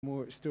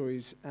more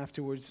stories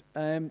afterwards.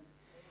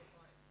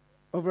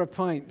 Over a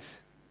pint.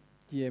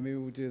 Yeah, maybe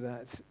we'll do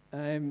that.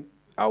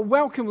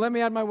 Welcome. Let me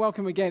add my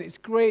welcome again. It's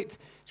great.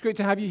 It's great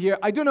to have you here.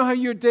 I don't know how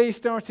your day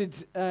started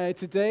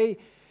today.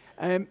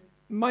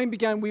 Mine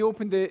began, we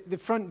opened the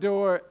front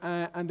door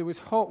and there was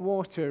hot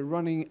water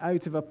running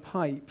out of a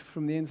pipe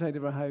from the inside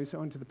of our house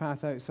onto the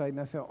path outside. And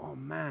I thought, oh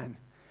man,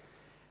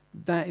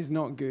 that is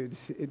not good.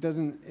 It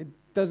doesn't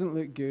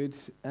look good.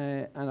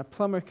 And a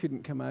plumber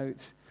couldn't come out.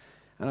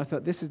 And I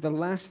thought, this is the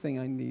last thing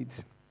I need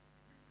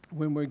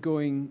when we're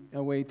going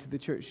away to the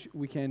church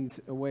weekend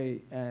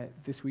away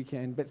this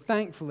weekend. But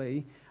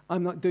thankfully,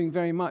 I'm not doing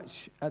very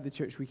much at the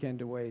church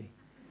weekend away.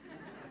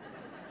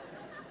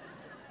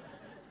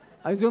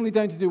 I was only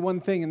down to do one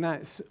thing, and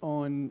that's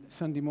on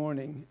Sunday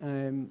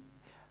morning.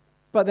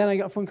 But then I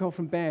got a phone call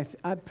from Beth.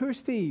 Poor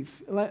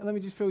Steve. Let me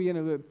just fill you in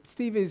a little.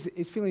 Steve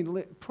is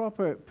feeling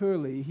proper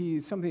poorly.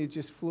 Something has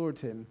just floored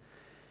him.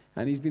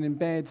 And he's been in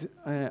bed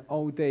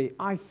all day.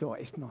 I thought,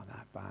 it's not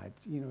that bad.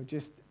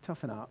 Just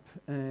toughen up.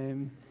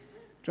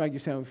 Drag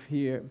yourself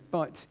here.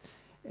 But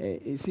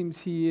it seems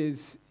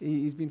he's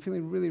been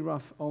feeling really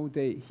rough all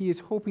day. He is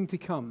hoping to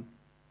come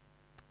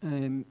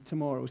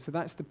tomorrow. So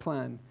that's the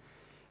plan,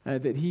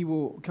 that he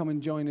will come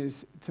and join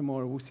us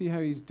tomorrow. We'll see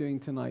how he's doing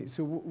tonight.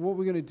 So what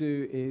we're going to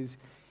do is,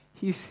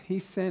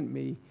 he's sent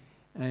me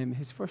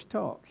his first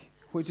talk,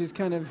 which is a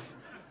kind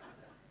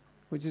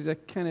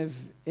of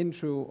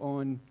intro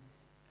on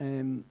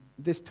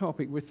this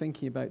topic we're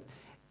thinking about.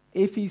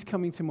 If he's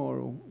coming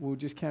tomorrow, we'll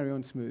just carry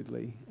on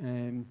smoothly.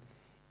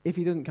 If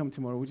he doesn't come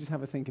tomorrow, we'll just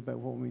have a think about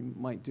what we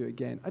might do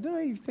again. I don't know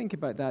how you think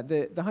about that.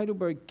 The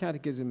Heidelberg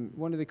Catechism,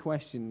 one of the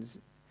questions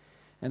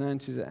and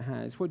answers it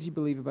has, what do you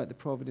believe about the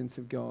providence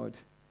of God?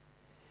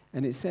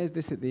 And it says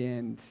this at the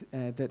end,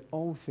 that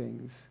all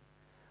things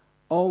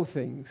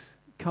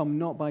come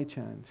not by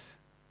chance,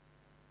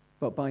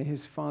 but by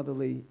his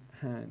fatherly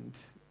hand.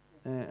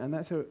 And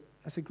that's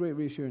a great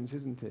reassurance,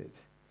 isn't it?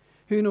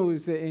 Who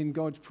knows that in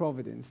God's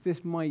providence,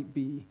 this might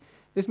be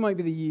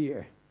the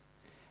year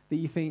that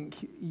you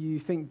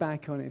think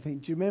back on it and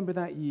think, do you remember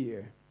that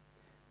year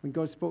when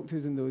God spoke to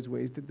us in those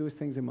ways, did those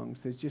things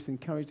amongst us, just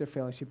encouraged our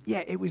fellowship?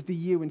 Yeah, it was the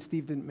year when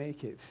Steve didn't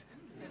make it.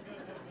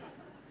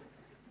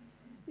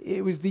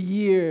 It was the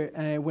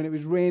year when it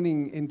was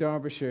raining in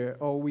Derbyshire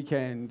all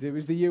weekend. It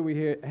was the year we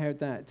heard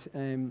that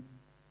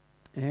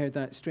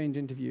strange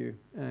interview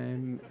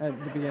at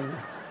the beginning.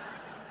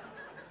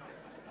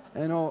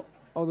 And all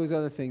those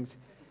other things.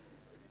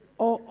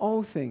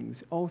 All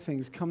things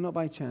come not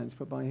by chance,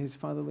 but by his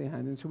fatherly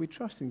hand. And so we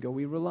trust in God.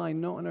 We rely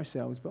not on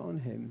ourselves, but on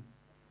him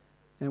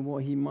and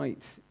what he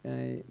might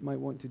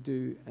want to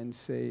do and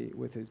say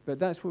with us. But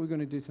that's what we're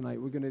going to do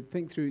tonight. We're going to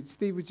think through.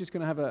 Steve was just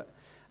going to have a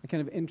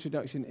kind of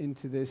introduction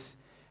into this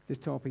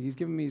topic. He's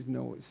given me his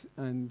notes,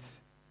 and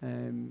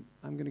I'm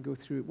going to go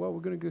through. Well, we're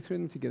going to go through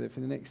them together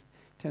for the next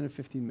 10 or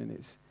 15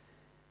 minutes.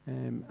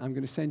 I'm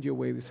going to send you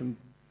away with some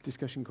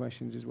discussion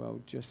questions as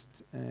well, just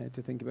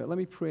to think about. Let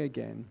me pray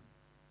again,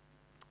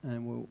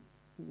 and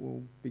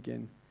we'll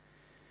begin.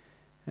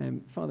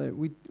 Father,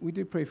 we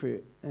do pray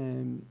for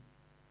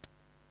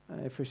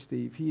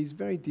Steve. He is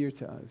very dear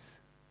to us,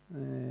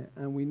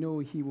 and we know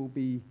he'll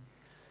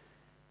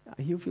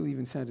feel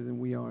even sadder than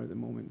we are at the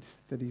moment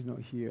that he's not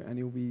here, and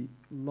he'll be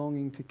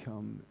longing to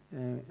come.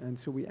 And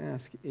so we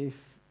ask, if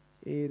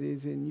it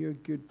is in your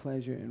good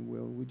pleasure and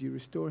will, would you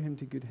restore him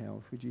to good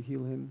health? Would you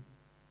heal him?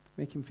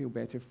 Make him feel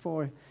better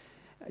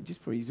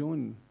just for his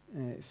own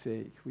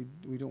sake.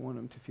 We don't want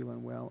him to feel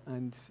unwell,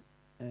 and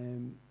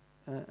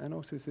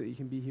also so that he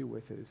can be here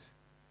with us.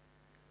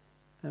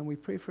 And we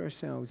pray for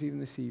ourselves even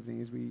this evening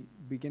as we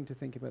begin to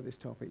think about this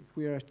topic.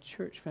 We are a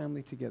church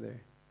family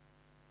together,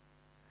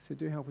 so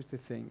do help us to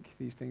think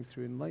these things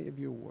through in light of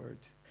your word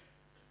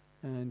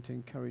and to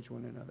encourage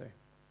one another.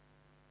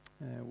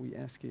 We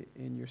ask it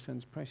in your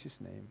Son's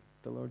precious name,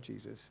 the Lord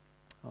Jesus.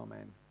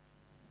 Amen.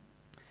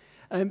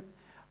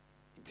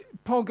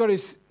 Paul got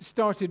us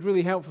started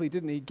really helpfully,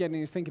 didn't he?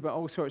 Getting us thinking about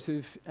all sorts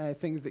of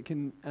things that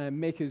can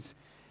make us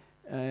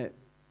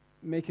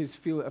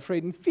feel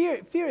afraid. And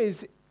fear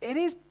is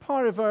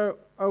part of our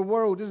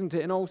world, isn't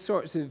it? In all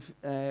sorts of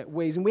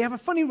ways. And we have a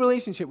funny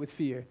relationship with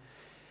fear.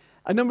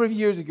 A number of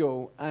years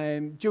ago,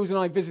 Jules and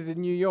I visited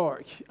New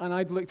York, and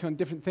I'd looked on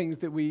different things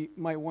that we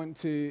might want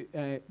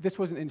to. This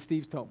wasn't in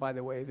Steve's talk, by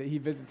the way, that he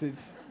visited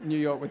New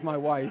York with my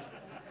wife.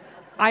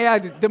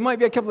 There might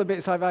be a couple of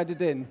bits I've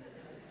added in.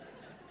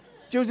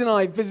 Jules and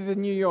I visited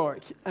New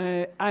York,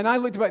 and I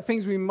looked about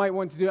things we might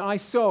want to do. I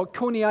saw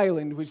Coney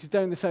Island, which is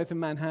down the south of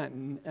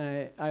Manhattan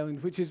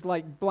Island, which is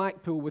like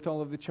Blackpool with all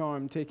of the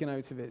charm taken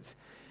out of it.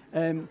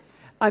 And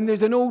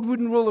there's an old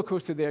wooden roller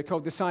coaster there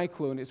called the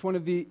Cyclone. It's one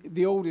of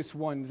the oldest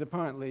ones,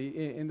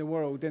 apparently, in the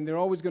world, and they're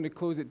always going to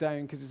close it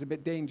down because it's a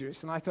bit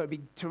dangerous. And I thought it'd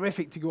be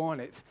terrific to go on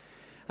it.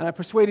 And I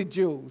persuaded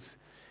Jules.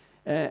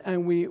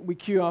 And we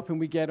queue up and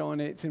we get on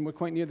it, and we're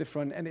quite near the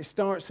front, and it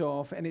starts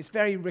off, and it's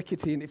very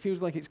rickety, and it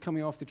feels like it's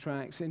coming off the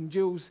tracks, and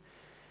Jules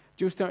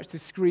starts to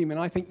scream, and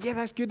I think, yeah,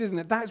 that's good, isn't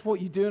it? That's what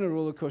you do on a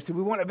roller coaster.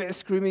 We want a bit of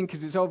screaming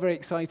because it's all very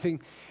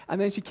exciting.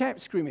 And then she kept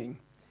screaming,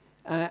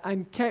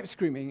 and kept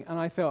screaming. And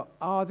I thought,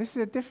 oh, this is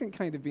a different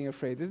kind of being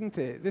afraid, isn't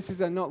it? This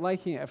is a not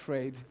liking it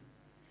afraid.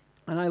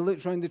 And I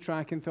looked around the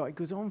track and thought, it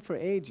goes on for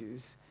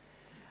ages.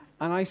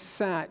 And I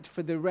sat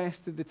for the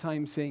rest of the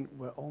time saying,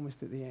 we're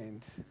almost at the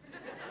end.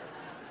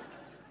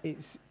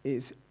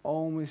 It's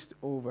almost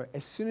over.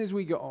 As soon as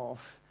we got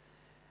off,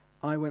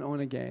 I went on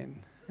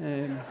again.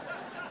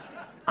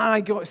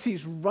 I got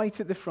seats right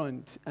at the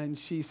front, and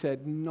she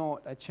said,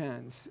 not a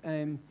chance.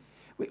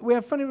 We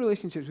have funny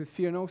relationships with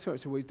fear in all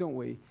sorts of ways, don't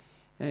we?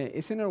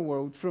 It's in our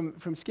world,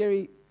 from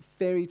scary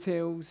fairy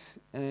tales,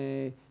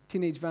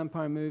 teenage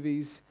vampire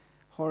movies,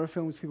 horror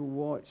films people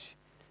watch,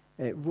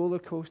 roller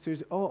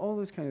coasters, all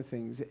those kind of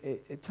things.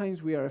 At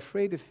times we are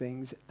afraid of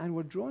things, and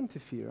we're drawn to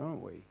fear,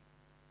 aren't we?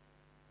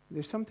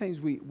 There's sometimes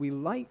we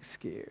like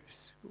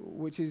scares,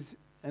 which is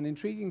an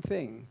intriguing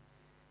thing.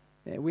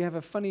 We have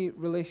a funny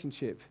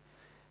relationship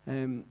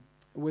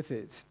with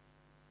it.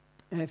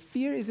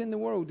 Fear is in the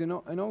world in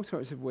all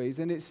sorts of ways,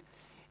 and it's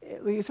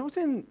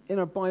also in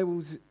our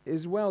Bibles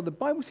as well. The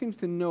Bible seems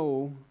to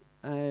know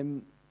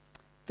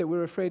that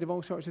we're afraid of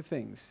all sorts of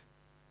things.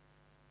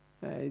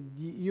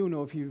 You'll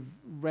know if you've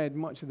read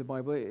much of the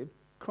Bible, it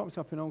crops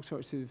up in all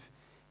sorts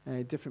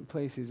of different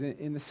places.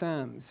 In the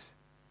Psalms,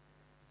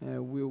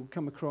 we'll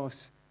come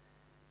across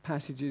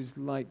passages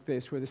like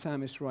this where the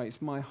psalmist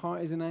writes, "My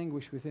heart is in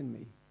anguish within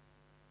me.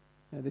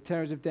 The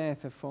terrors of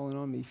death have fallen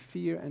on me.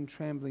 Fear and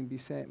trembling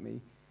beset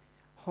me.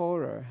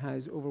 Horror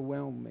has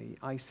overwhelmed me.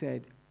 I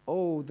said,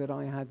 oh, that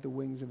I had the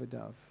wings of a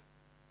dove.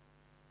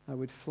 I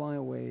would fly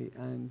away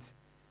and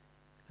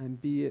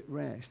be at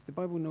rest." The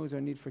Bible knows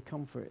our need for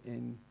comfort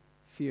in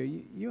fear.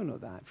 You know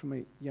that from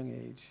a young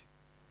age.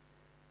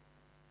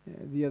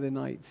 The other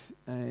night,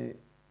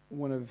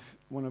 one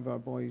of our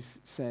boys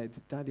said,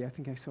 "Daddy, I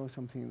think I saw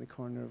something in the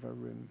corner of our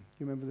room."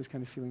 You remember those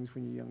kind of feelings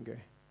when you're younger?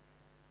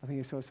 "I think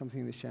I saw something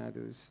in the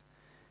shadows."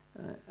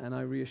 And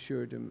I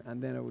reassured him,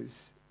 and then I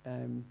was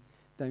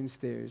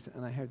downstairs,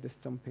 and I heard the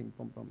thumping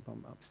bump, bump,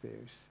 bump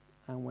upstairs.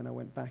 And when I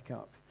went back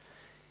up,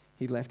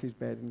 he'd left his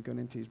bed and gone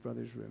into his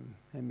brother's room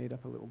and made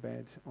up a little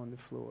bed on the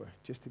floor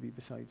just to be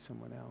beside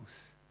someone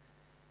else.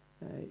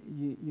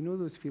 You know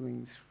those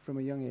feelings from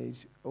a young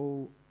age,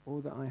 oh,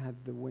 that I had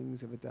the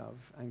wings of a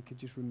dove and could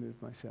just remove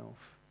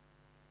myself,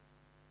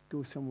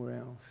 go somewhere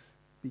else,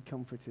 be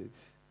comforted,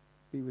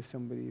 be with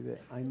somebody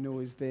that I know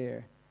is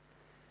there.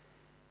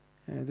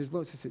 There's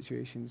lots of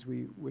situations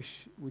we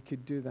wish we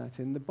could do that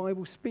in. The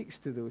Bible speaks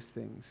to those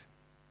things.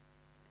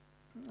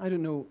 I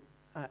don't know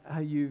how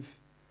you've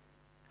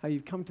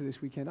come to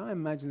this weekend. I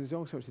imagine there's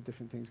all sorts of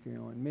different things going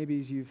on. Maybe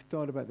as you've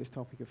thought about this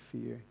topic of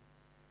fear,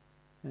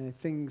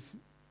 things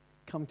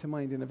come to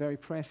mind in a very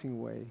pressing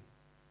way.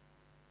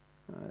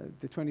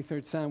 The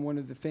 23rd Psalm, one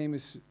of the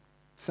famous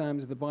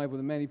Psalms of the Bible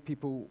that many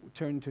people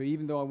turn to,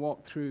 "Even though I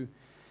walk through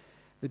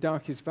the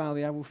darkest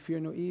valley, I will fear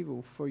no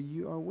evil, for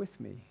you are with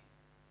me.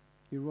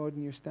 Your rod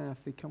and your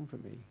staff, they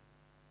comfort me."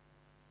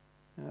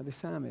 The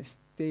psalmist,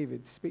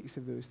 David, speaks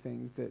of those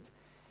things, that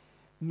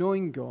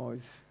knowing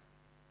God,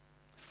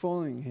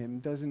 following him,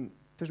 doesn't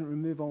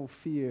remove all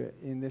fear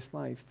in this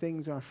life.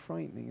 Things are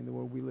frightening in the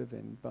world we live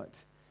in,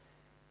 but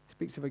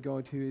speaks of a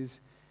God who is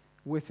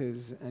with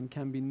us and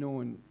can be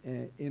known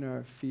in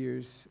our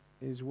fears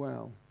as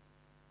well.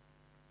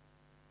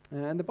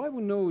 And the Bible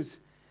knows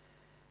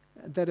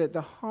that at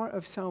the heart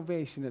of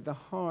salvation, at the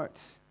heart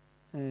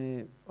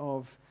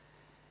of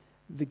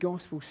the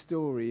gospel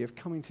story of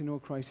coming to know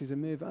Christ, is a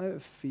move out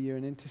of fear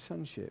and into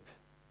sonship.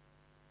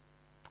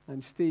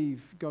 And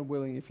Steve, God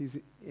willing, if he's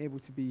able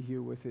to be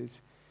here with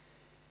us,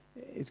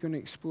 is going to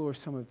explore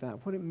some of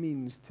that, what it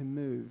means to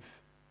move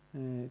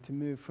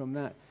from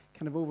that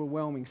kind of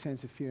overwhelming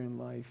sense of fear in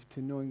life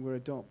to knowing we're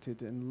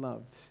adopted and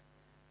loved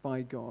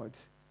by God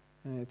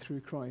through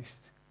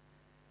Christ.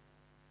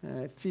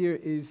 Fear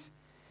is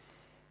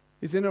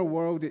in our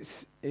world,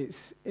 it's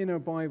in our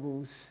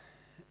Bibles.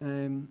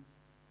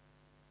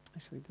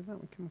 Actually, did that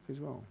one come up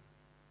as well?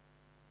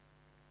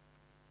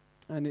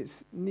 And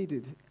it's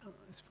needed. Oh,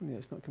 it's funny,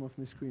 it's not come up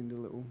on the screen, the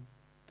little,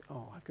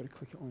 I've got to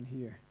click it on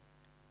here.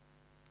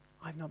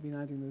 I've not been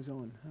adding those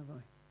on, have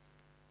I?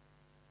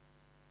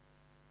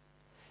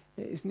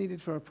 It's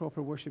needed for a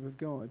proper worship of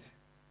God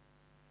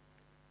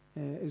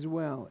as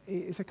well.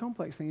 It's a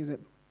complex thing, isn't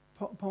it?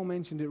 Paul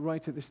mentioned it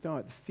right at the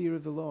start, the fear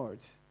of the Lord.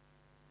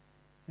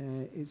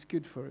 It's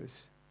good for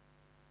us.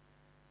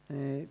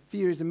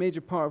 Fear is a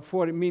major part of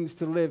what it means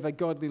to live a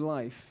godly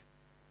life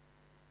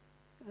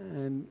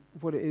and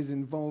what it is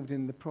involved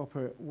in the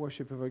proper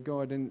worship of our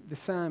God. And the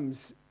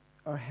Psalms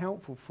are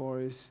helpful for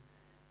us.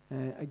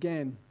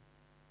 Again,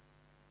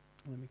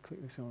 let me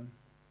click this on.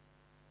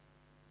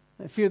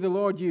 Fear the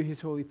Lord, you,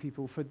 his holy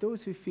people, for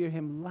those who fear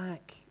him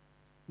lack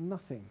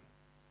nothing.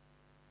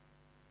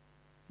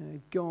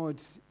 God,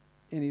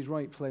 in his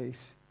right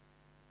place,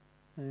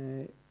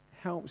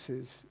 helps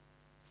us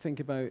think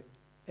about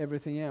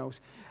everything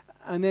else.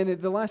 And then at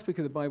the last book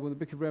of the Bible, the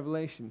book of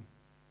Revelation,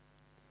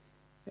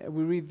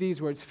 we read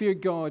these words: "Fear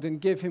God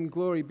and give him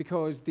glory,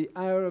 because the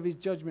hour of his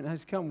judgment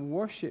has come.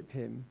 Worship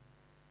him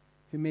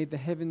who made the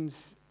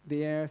heavens,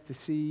 the earth, the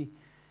sea,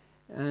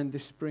 and the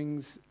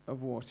springs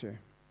of water.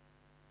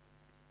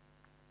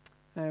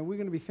 We're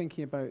going to be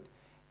thinking about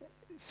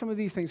some of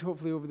these things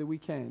hopefully over the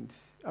weekend.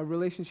 Our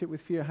relationship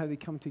with fear, how they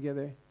come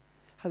together,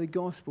 how the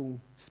gospel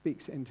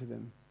speaks into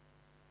them,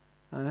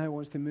 and how it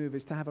wants to move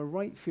is to have a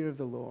right fear of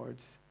the Lord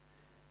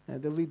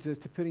that leads us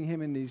to putting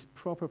him in his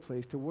proper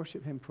place, to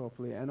worship him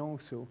properly, and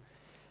also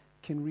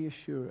can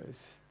reassure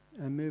us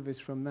and move us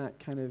from that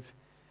kind of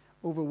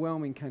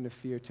overwhelming kind of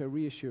fear to a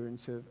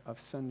reassurance of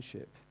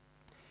sonship.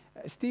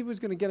 Steve was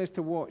going to get us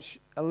to watch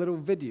a little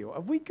video.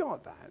 Have we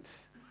got that?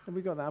 Have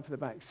we got that up at the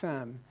back?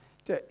 Sam,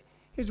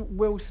 here's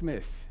Will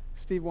Smith.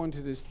 Steve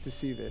wanted us to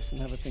see this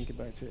and have a think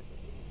about it.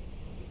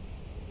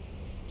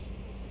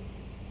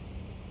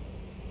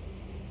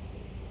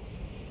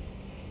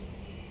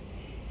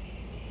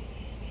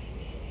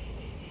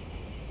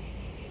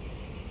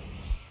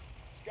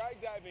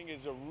 Skydiving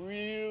is a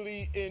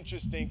really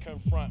interesting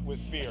confront with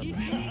fear.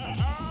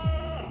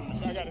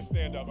 I gotta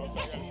stand up. I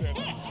gotta stand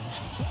up.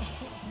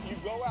 You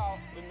go out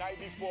the night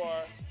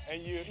before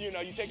and you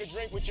take a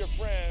drink with your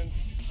friends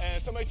and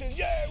somebody says,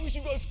 yeah, we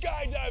should go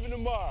skydiving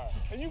tomorrow.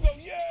 And you go,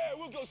 yeah,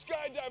 we'll go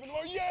skydiving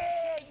tomorrow.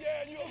 Yeah,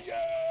 yeah. And you go,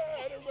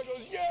 yeah. And everybody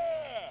goes,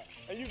 yeah.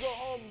 And you go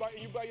home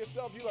by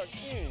yourself, you're like,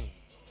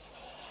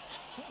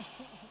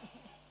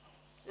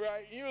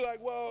 Right? You're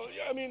like, well,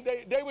 I mean,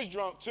 they was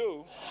drunk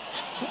too.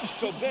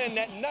 So then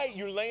that night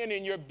you're laying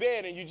in your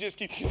bed and you just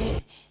keep,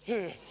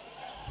 and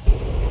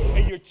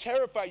you're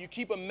terrified. You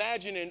keep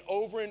imagining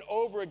over and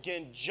over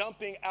again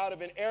jumping out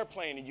of an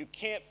airplane and you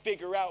can't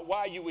figure out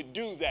why you would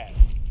do that.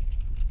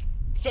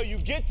 So you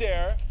get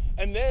there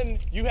and then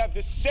you have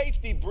this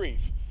safety brief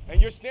and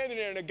you're standing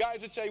there and the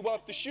guys will tell you, well,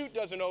 if the chute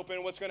doesn't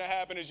open, what's going to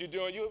happen is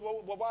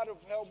well, why the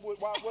hell,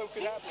 what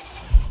could happen?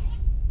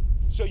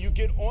 So you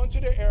get onto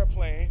the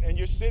airplane and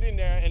you're sitting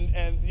there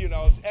and you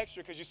know, it's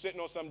extra because you're sitting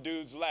on some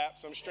dude's lap,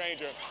 some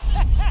stranger,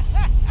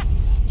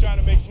 trying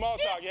to make small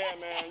talk. Yeah,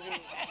 man.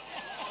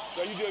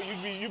 So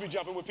you be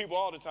jumping with people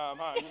all the time,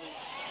 huh?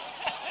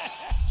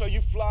 So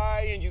you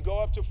fly and you go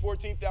up to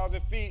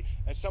 14,000 feet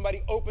and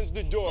somebody opens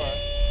the door.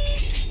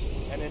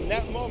 And in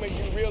that moment,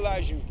 you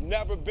realize you've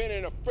never been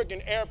in a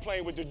freaking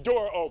airplane with the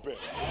door open.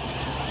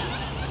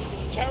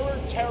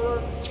 Terror,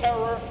 terror,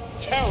 terror,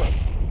 terror.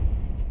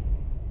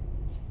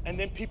 And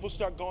then people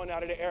start going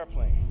out of the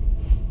airplane.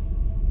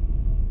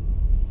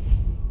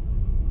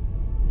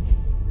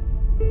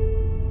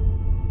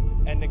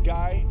 And the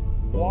guy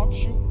walks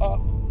you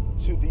up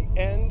to the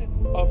end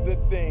of the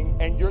thing,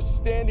 and you're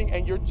standing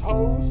and your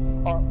toes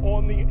are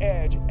on the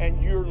edge,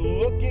 and you're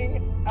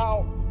looking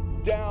out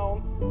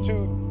down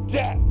to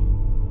death.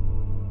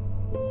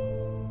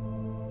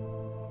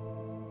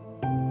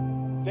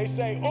 They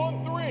say,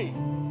 on 3.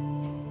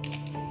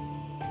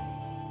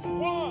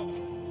 1.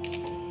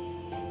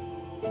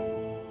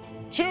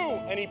 2,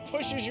 and he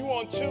pushes you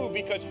on 2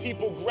 because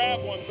people grab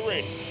on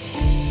 3.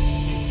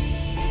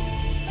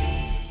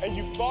 And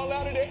you fall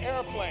out of the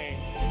airplane,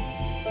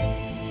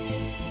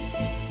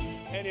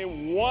 and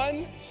in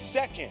 1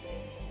 second,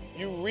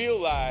 you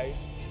realize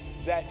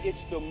that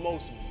it's the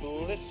most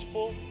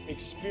blissful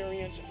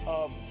experience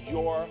of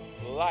your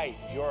life.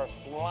 You're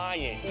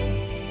flying.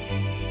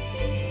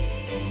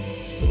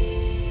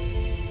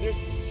 There's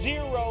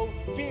zero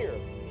fear.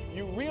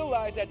 You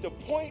realize at the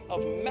point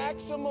of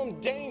maximum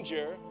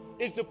danger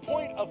is the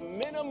point of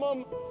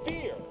minimum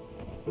fear.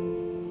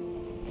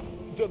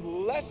 The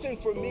lesson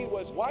for me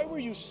was, why were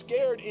you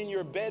scared in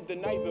your bed the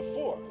night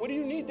before? What do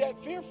you need that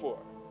fear for?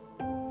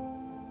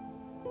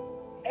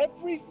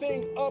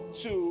 Everything up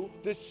to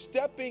the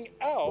stepping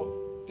out,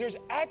 there's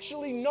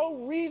actually no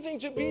reason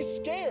to be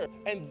scared.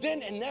 And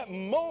then in that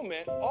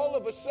moment, all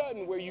of a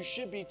sudden, where you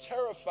should be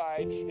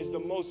terrified is the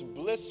most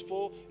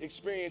blissful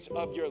experience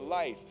of your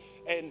life.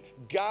 And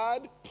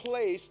God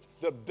placed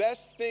the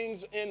best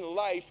things in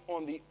life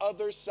on the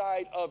other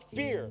side of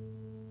fear.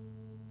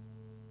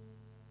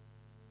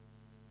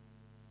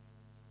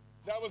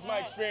 That was my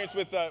experience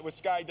with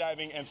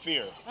skydiving and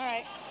fear. All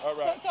right. All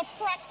right. So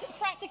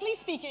practically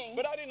speaking.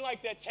 But I didn't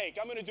like that take.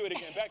 I'm going to do it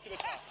again. Back to the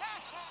top.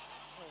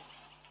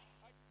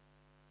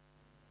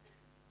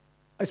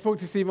 I spoke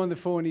to Steve on the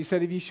phone. He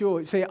said, if you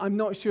sure? Say, I'm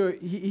not sure.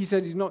 He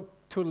said he's not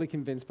totally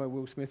convinced by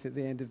Will Smith at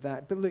the end of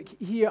that. But look,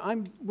 here,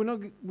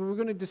 we're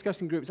going to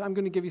discuss in groups. I'm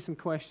going to give you some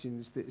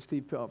questions that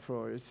Steve put up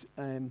for us.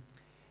 And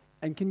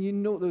can you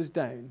note those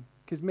down?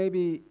 Because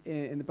maybe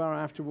in the bar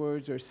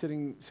afterwards or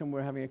sitting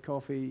somewhere having a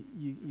coffee,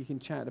 you can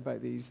chat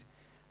about these.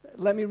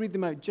 Let me read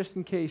them out just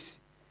in case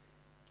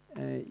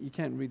you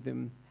can't read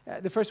them.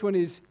 The first one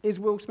is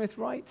Will Smith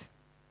right?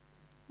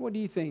 What do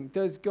you think?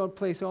 Does God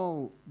place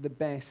all the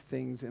best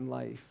things in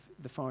life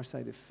the far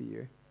side of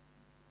fear?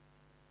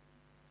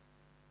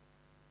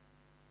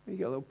 You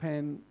got a little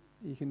pen,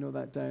 you can note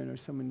that down, or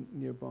someone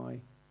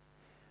nearby.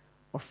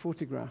 Or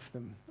photograph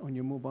them on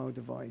your mobile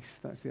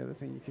device. That's the other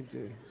thing you could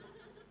do.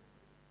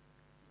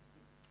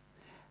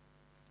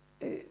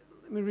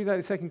 Let me read out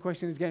the second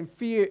question again.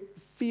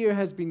 Fear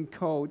has been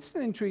called, it's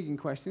an intriguing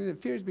question, isn't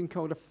it? Fear has been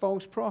called a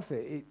false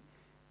prophet. It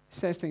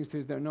says things to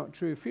us that are not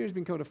true. Fear has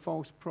been called a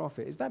false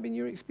prophet. Has that been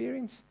your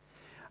experience?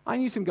 I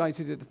knew some guys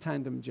who did a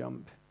tandem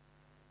jump.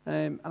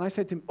 And I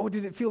said to them, oh,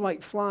 did it feel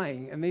like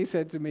flying? And they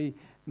said to me,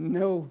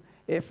 no,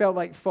 it felt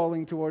like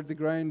falling towards the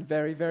ground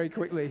very, very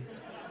quickly.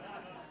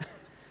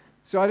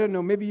 So I don't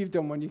know, maybe you've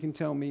done one. You can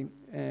tell me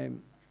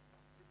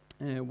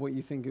what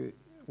you think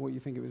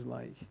it was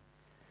like.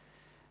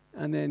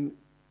 And then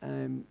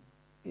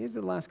here's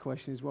the last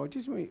question as well.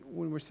 Just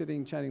when we're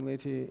sitting chatting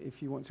later,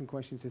 if you want some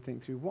questions to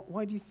think through,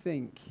 why do you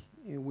think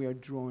we are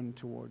drawn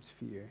towards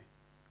fear?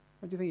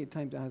 Why do you think at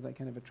times it has that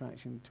kind of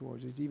attraction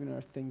towards us, even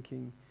our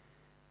thinking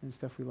and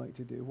stuff we like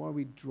to do? Why are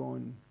we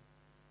drawn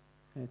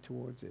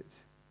towards it?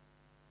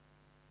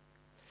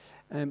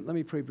 Let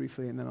me pray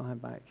briefly, and then I'll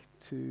hand back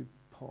to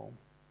Paul.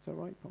 Is that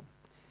right, Paul?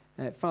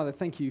 Father,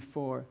 thank you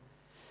for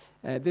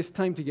this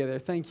time together.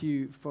 Thank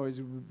you for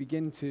as we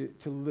begin to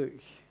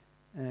look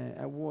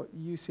at what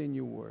you say in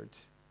your word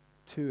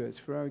to us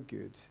for our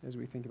good as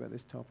we think about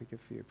this topic of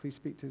fear. Please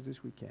speak to us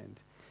this weekend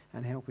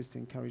and help us to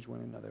encourage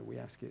one another. We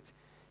ask it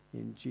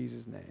in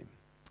Jesus' name.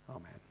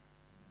 Amen.